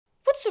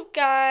What's up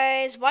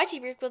guys,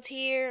 YT Brickbuilds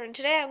here, and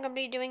today I'm going to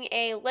be doing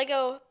a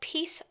Lego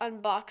piece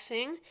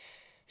unboxing.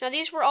 Now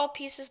these were all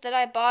pieces that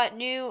I bought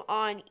new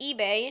on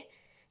eBay,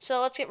 so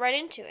let's get right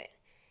into it.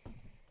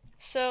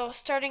 So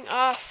starting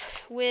off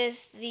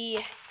with the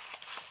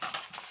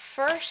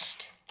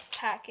first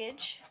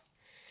package,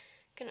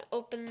 I'm going to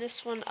open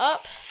this one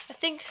up. I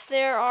think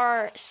there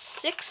are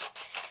 6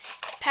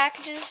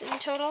 packages in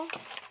total.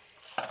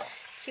 Let's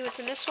see what's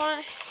in this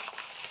one.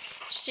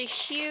 Just a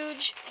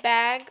huge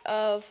bag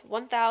of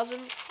 1,000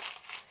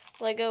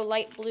 Lego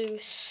light blue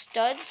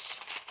studs.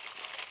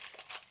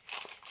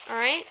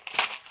 Alright.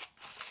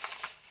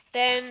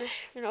 Then I'm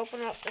going to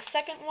open up the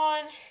second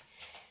one.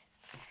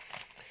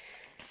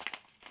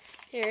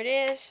 Here it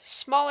is.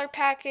 Smaller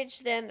package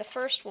than the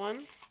first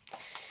one.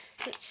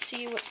 Let's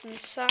see what's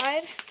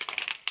inside.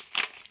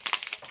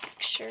 Make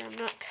sure I'm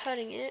not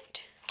cutting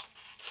it.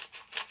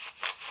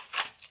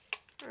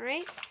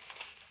 Alright.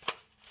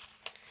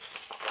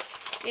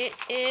 It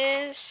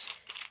is,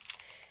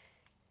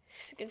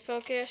 if you can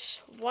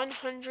focus,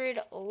 100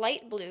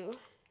 light blue,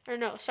 or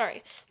no,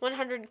 sorry,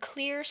 100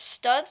 clear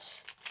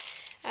studs.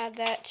 Add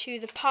that to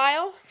the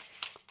pile.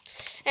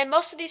 And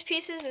most of these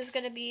pieces is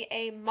going to be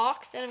a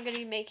mock that I'm going to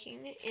be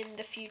making in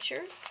the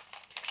future.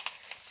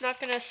 Not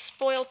going to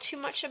spoil too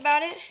much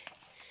about it.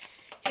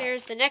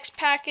 Here's the next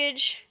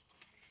package,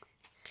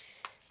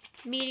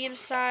 medium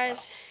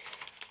size.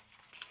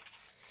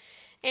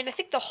 And I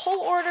think the whole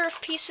order of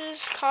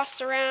pieces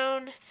cost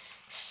around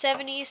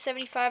 $70,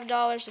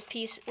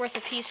 $75 worth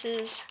of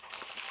pieces.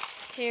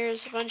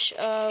 Here's a bunch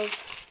of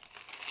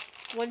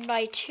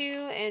 1x2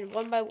 and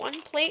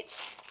 1x1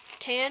 plates,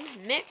 tan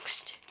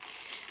mixed.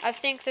 I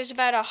think there's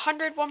about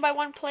 100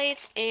 1x1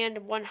 plates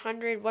and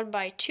 100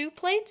 1x2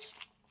 plates.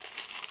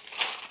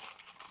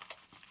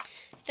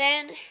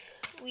 Then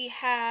we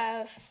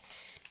have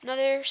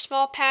another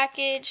small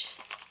package.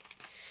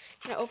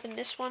 I'm going to open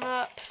this one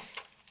up.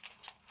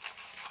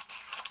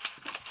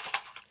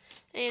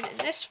 And in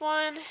this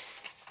one,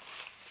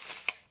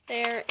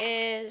 there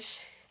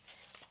is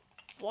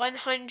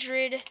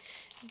 100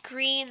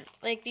 green,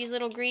 like these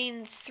little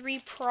green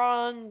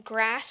 3-prong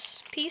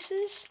grass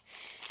pieces.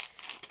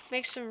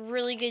 Makes some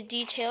really good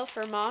detail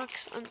for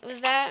mocks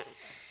with that.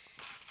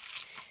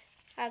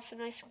 Adds some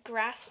nice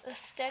grass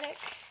aesthetic.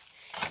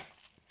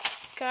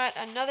 Got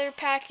another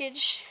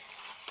package.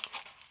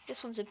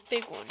 This one's a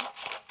big one.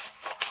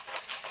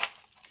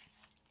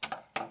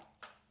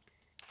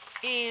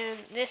 And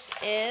this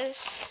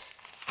is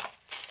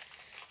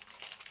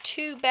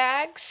 2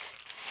 bags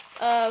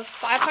of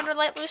 500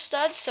 light blue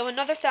studs, so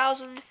another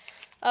 1,000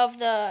 of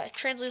the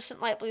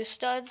translucent light blue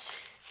studs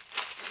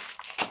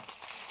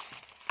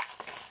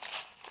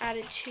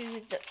added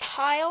to the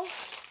pile.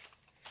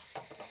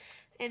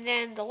 And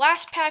then the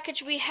last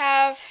package we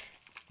have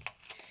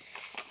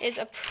is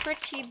a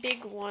pretty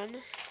big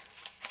one.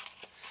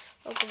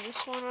 Open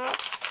this one up.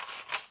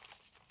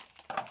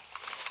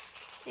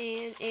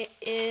 And it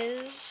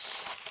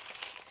is,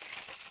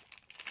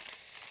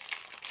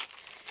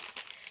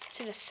 it's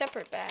in a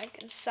separate bag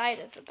inside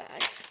of the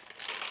bag.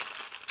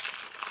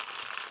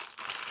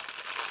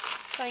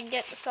 If I can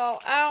get this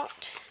all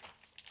out,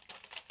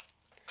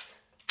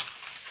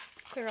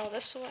 clear all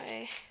this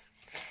away.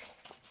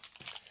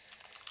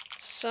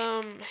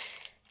 Some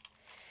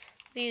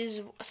of these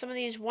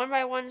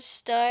 1x1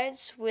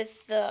 studs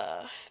with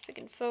the, if I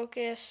can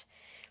focus,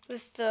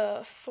 with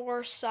the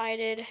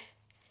 4-sided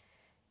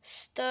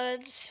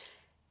studs,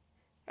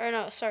 or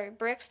no, sorry,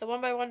 bricks, the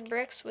 1x1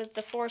 bricks with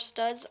the 4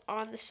 studs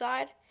on the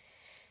side.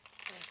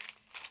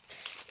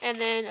 And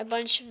then a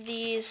bunch of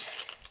these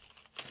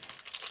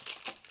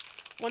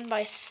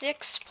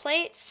 1x6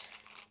 plates,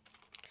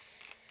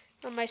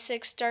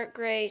 1x6 dark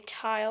gray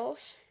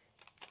tiles.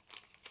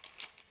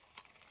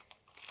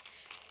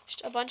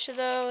 Just a bunch of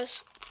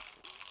those.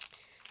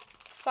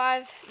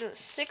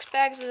 6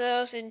 bags of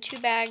those and 2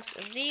 bags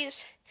of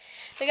these.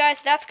 But guys,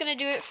 that's going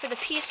to do it for the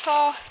piece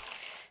haul.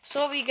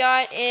 So what we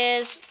got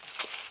is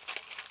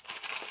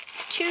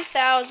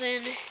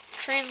 2,000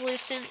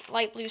 translucent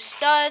light blue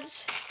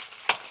studs,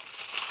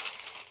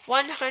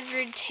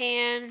 100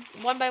 tan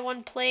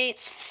 1x1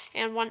 plates,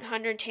 and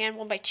 100 tan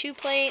 1x2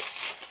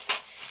 plates,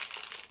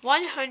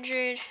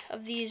 100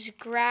 of these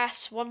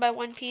grass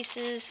 1x1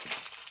 pieces,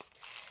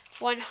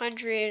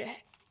 100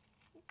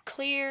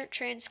 clear,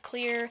 trans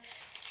clear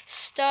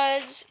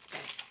studs,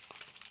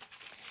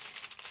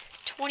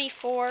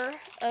 24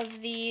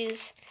 of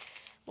these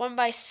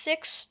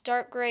 1x6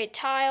 dark gray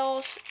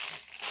tiles,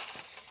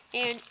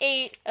 and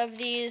 8 of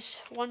these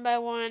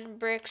 1x1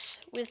 bricks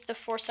with the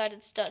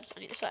 4-sided studs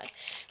on either side.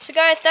 So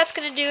guys, that's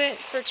going to do it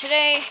for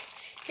today.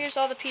 Here's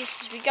all the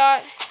pieces we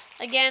got.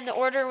 Again, the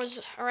order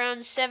was around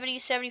 $70,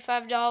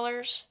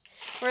 $75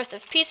 worth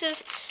of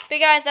pieces. But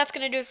guys, that's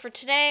going to do it for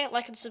today.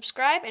 Like and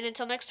subscribe, and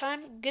until next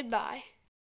time, goodbye.